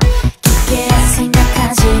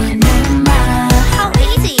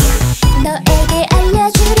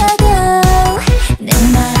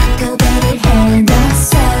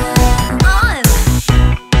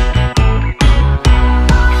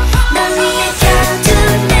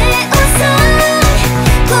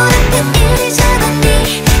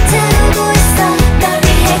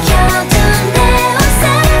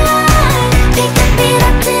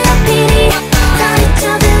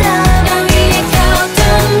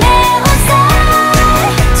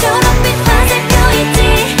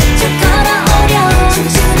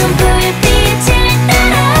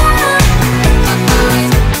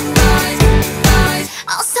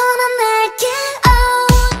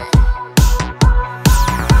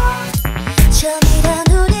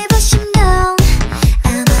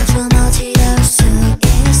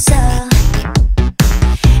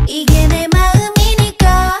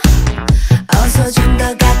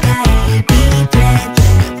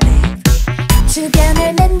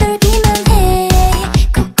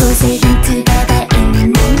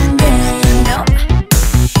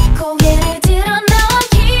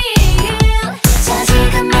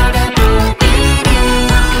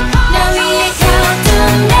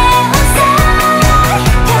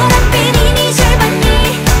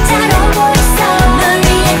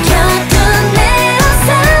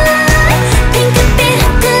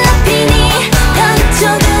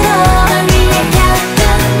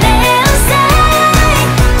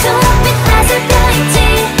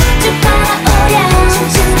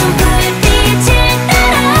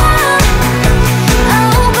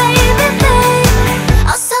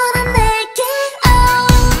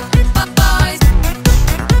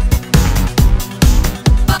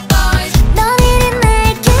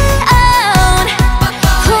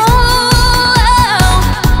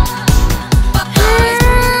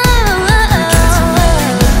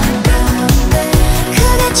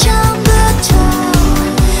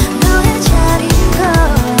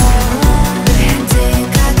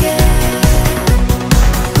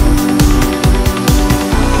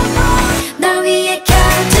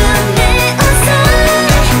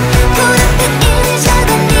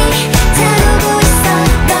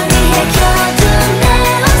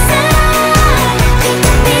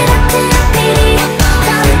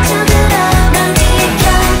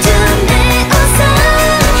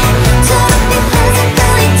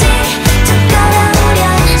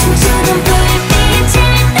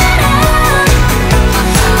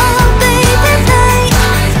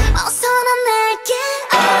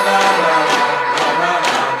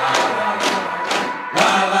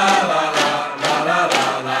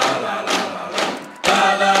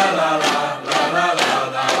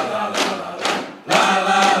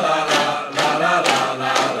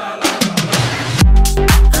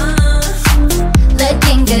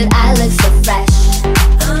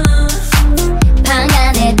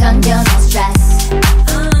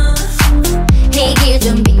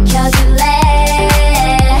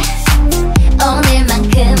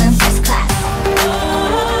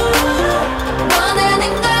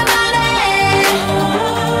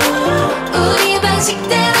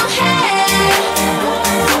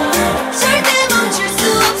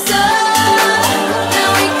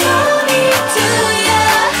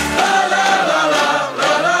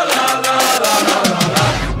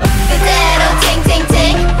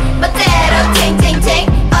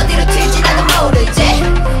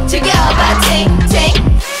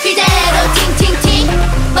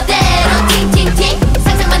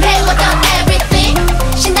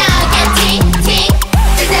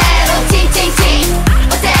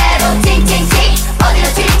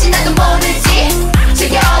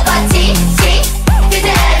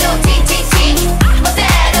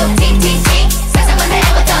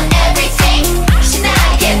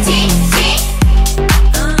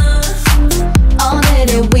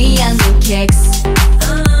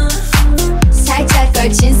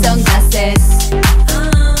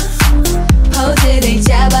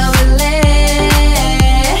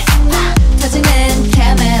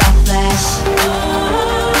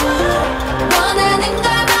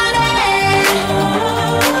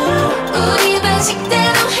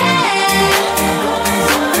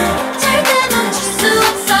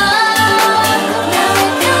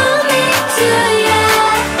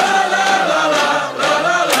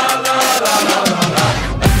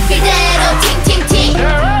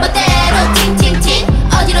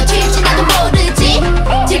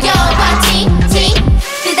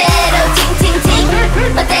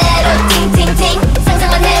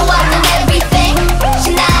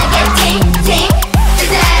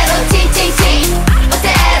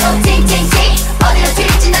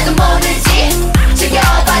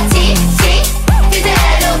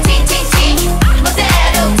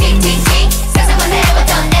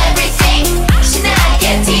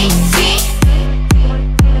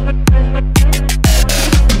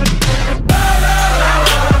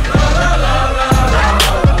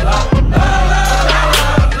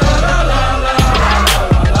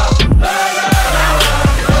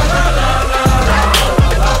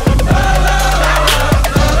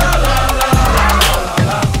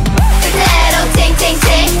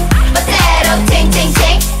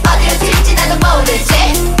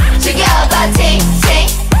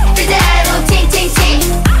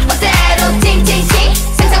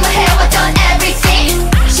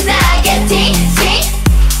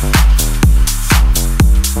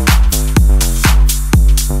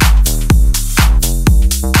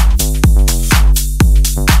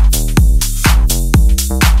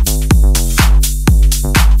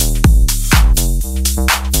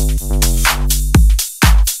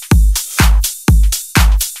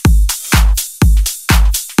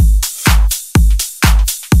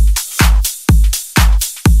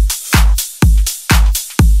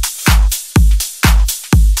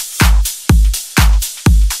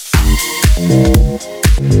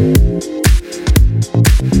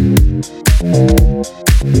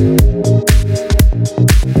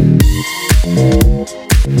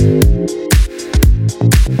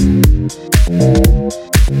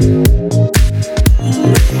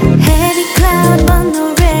Heavy cloud on the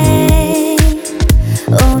rain.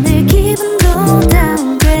 오늘 기분도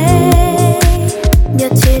downgrade.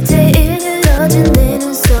 며칠째 일그러진 내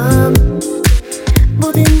눈썹.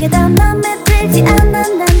 모든 게 다 맘에 들지 않아.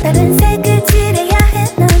 난 다른 색을 칠해야 해.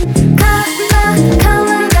 난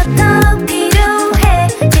컬러가 더 필요해.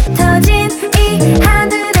 짙어진 이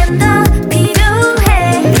하늘엔 더 필요해.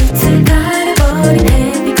 빛을 가려버린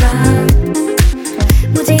heavy cloud.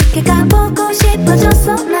 무지개 가보고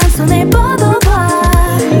싶어졌어. 난 손을 뻗어봐.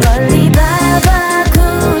 멀리 봐봐.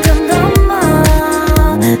 그 좀 넘어.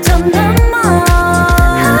 좀 넘어.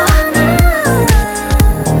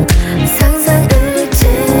 상상을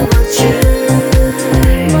채워줄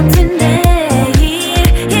멋진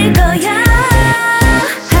내일일 거야.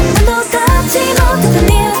 한 번도 갖지 못했던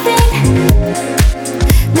new thing.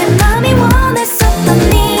 내 맘이 원했었던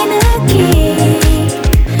네 느낌.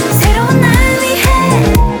 새로운 날 위해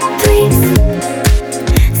tweaks.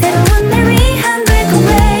 새로운 날 위한 welcome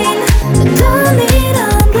rain. Don't need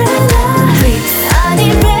umbrella. Tweaks. I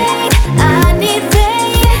need rain. I need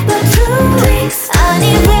rain. But true tweaks. I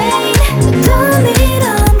need rain. Don't need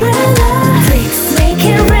umbrella. Tweaks. Make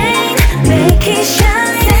it rain. Make it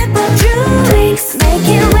shine. But true tweaks. Make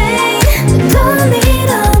it rain. Don't need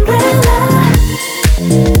umbrella.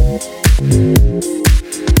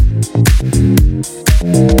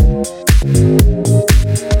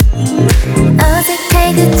 어색할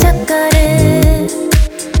그 첫걸음.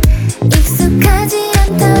 익숙하지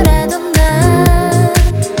않더라도 난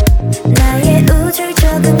나의 우주를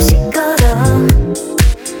조금씩 걸어.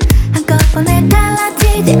 한꺼번에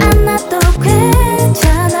달라지지 않아도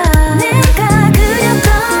괜찮아. 내가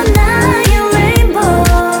그렸던 나의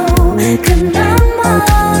레인보우 그 너머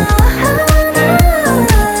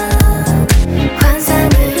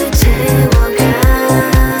환상으로 채워가.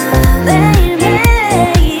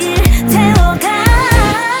 매일매일 태워가.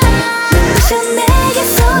 눈부신 내게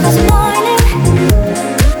쏟아진 morning.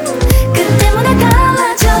 그 때문에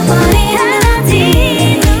달라져버린 하나지.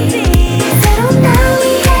 새로운 날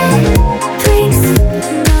위해 tweaks.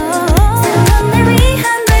 새로운 날 위한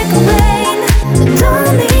welcome rain.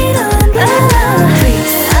 Don't need umbrella.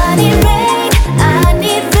 Tweaks. I need rain. I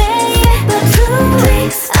need rain. But true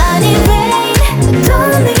tweaks. I need rain.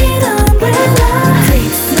 Don't need umbrella.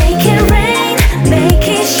 Tweaks. Make it rain. Make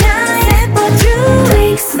it shine. But true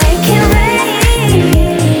tweaks. Make it rain.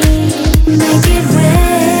 Make it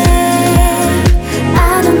rain.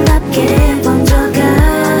 아름답게 번져가.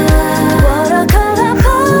 워터컬러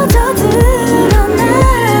퍼져 드러나.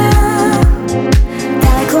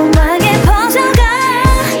 달콤하게 퍼져가.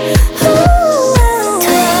 Tweaks.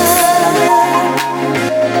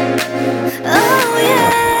 Oh yeah.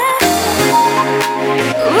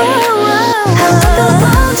 한 번도 본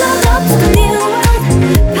적 없던 new world.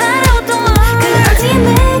 바라봤던 world. 그렇지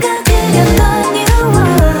내가 그렸던 new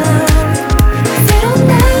world. 새로운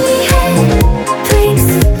날 위해 tweaks.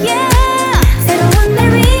 Yeah. 새로운 날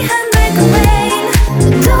위한 welcome rain.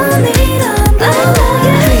 Don't need umbrella.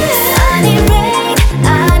 Tweaks. I need rain. I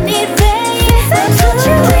need rain. But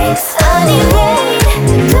true tweaks. I need rain.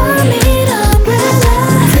 Don't need umbrella.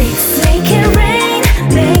 Tweaks. Make it rain.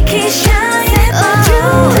 Make it shine. Oh,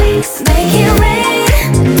 true tweaks. Make it rain.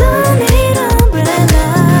 Don't need umbrella.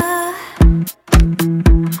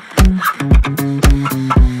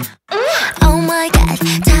 Oh my god,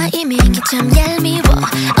 타이밍이 참 얄미워.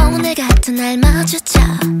 오늘 같은 날 마주쳐.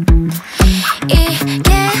 이게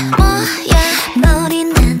뭐야.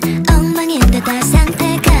 머리는 엉망인데다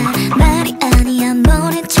상태가 말이 아니야.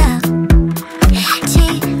 모른 척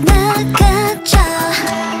지나가죠.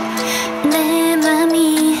 내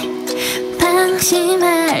맘이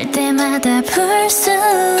방심할 때마다 불쑥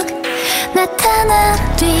나타나.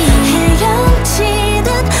 뒤 헤엄치듯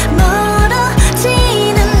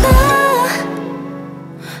멀어지는 너.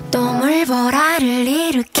 또 물보라를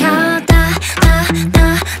일으켜.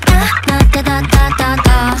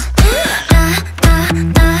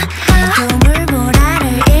 또 물보라를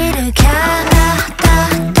일으켜.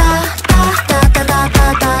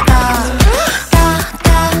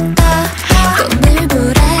 또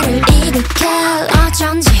물보라를 일으켜.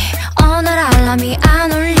 어쩐지 오늘 알람이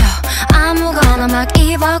안 울려. 아무거나 막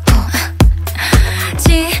입었고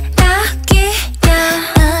지각이야.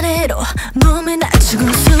 아래로 몸을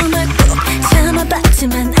낮추고 숨을 꼭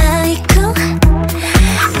참아봤지만 아이쿠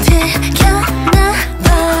들켰나봐.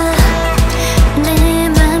 내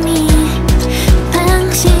맘이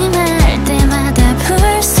방심할 때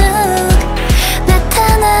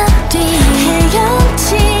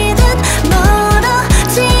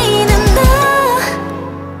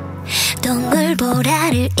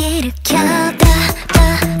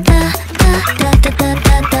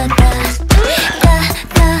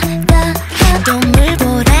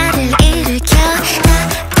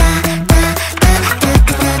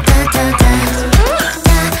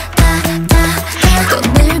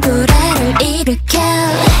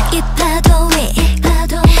이 파도 위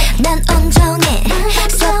난 온종일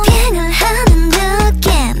서핑을 하는 느낌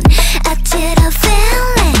I did a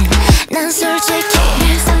feeling 난 솔직히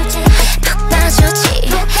푹 빠졌지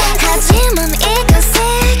하지만 이건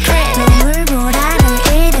secret 동물보라를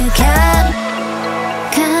일으켜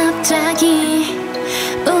갑자기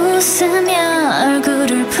웃으며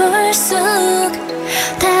얼굴을 불쑥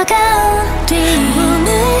다가온 뒤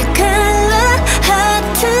오늘 칼라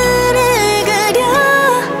하트를 그려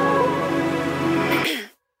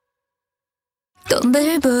또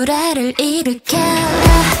물보라를 일으켜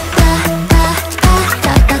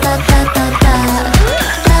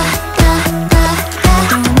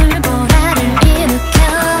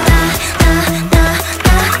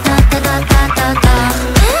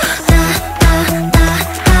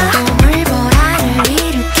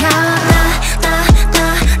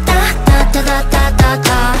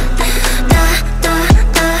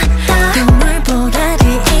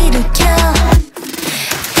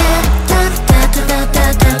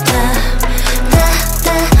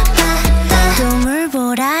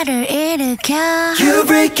You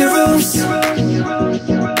break your rules.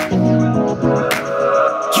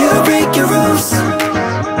 You break your rules.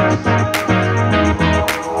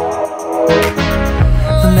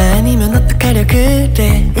 너 아니면 어떡하려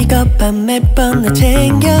그래 이것 봐 매번 나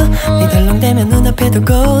챙겨 네 덜렁대면 눈앞에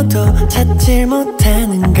두고도 찾질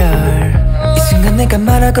못하는 걸 이 순간 내가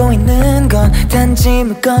말하고 있는 건 단지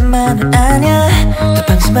물건만은 아냐 또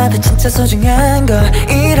방심하다 진짜 소중한 걸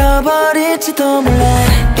잃어버릴지도 몰라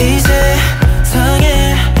이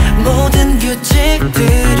세상의 모든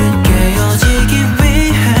규칙들은 깨어지기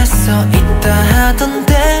위해서 있다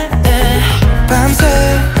하던데 밤새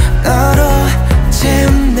너로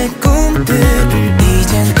채운 내 꿈들을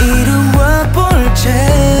이젠 이루어볼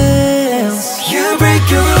chance You break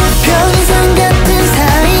your rules 평생 같은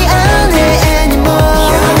사이 안에 anymore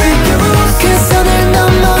You break your rules 그 선을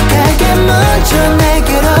넘어가게 먼저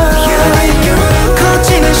내게로 You break your rules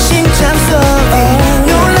거치는 심장 소리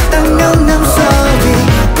놀랐다면 I'm sorry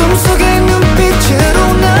꿈속의 눈빛으로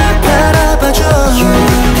날 바라봐줘 You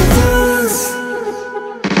break your rules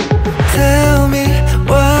Tell me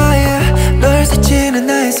why 널 스치는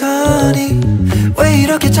나의 손이 왜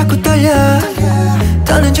이렇게 자꾸 떨려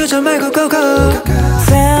더는 조절 말고 go go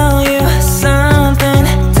Tell you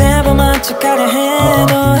something 대범한 척하려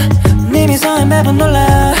해도 네 미소에 매번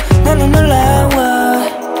놀라 나는 놀라워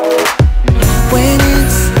When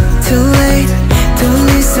it's too late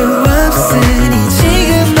돌릴 수 없으니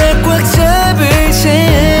지금 날 꽉 잡을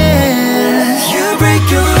chance You break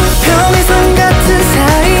your rules 평생 같은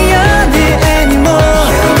사이 아니 anymore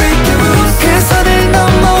You break your rules 그 선을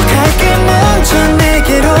넘어갈게 먼저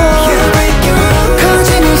내게로 You break your rules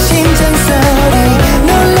커지는 심장 소리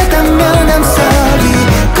놀랐다면 I'm sorry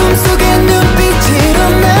꿈속의 눈빛으로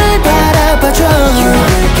날 바라봐줘 You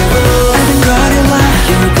break your rules 아른거려와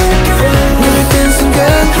You break your rules 눈을 뜬 순간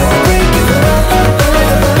You break your rules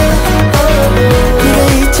네가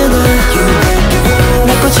있잖아 You break your rules 날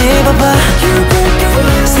꼬집어봐 You break your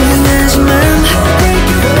rules 생각나지만 You break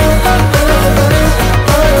your rules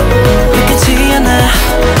믿기지 않아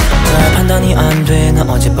잘 판단이 안 돼 나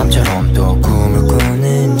어젯밤처럼 또 꿈을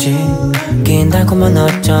꾸는지 긴 달콤한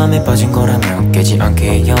낮잠에 빠진 거라면 깨지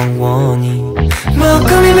않게 영원히 뭐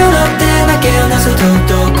꿈이면 어때 나 깨어나서도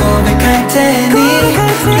또 고백할 테니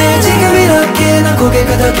내 지금 이렇게 난 고개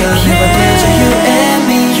끄덕여 매번 되어줘 You and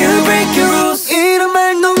me You break your rules 이런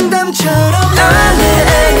말 농담처럼 안 해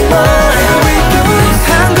anymore You break your rules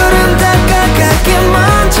한 걸음 다가갈게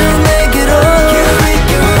먼저 내게로 You break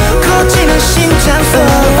your rules 거치는 심장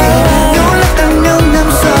소리 놀랐다면 I'm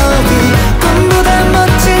sorry 꿈보다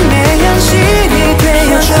멋진 내 현실이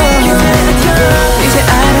되어줘 이제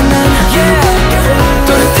알아 난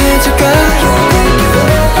또렷해질까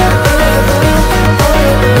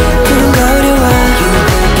두근거려와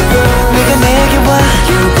내가 내게 와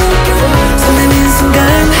손 내민 순간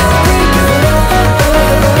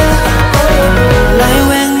Like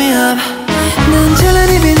wake me up 난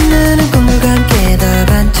찬란히 빛나는 꿈과 함께 다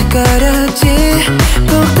반짝거렸지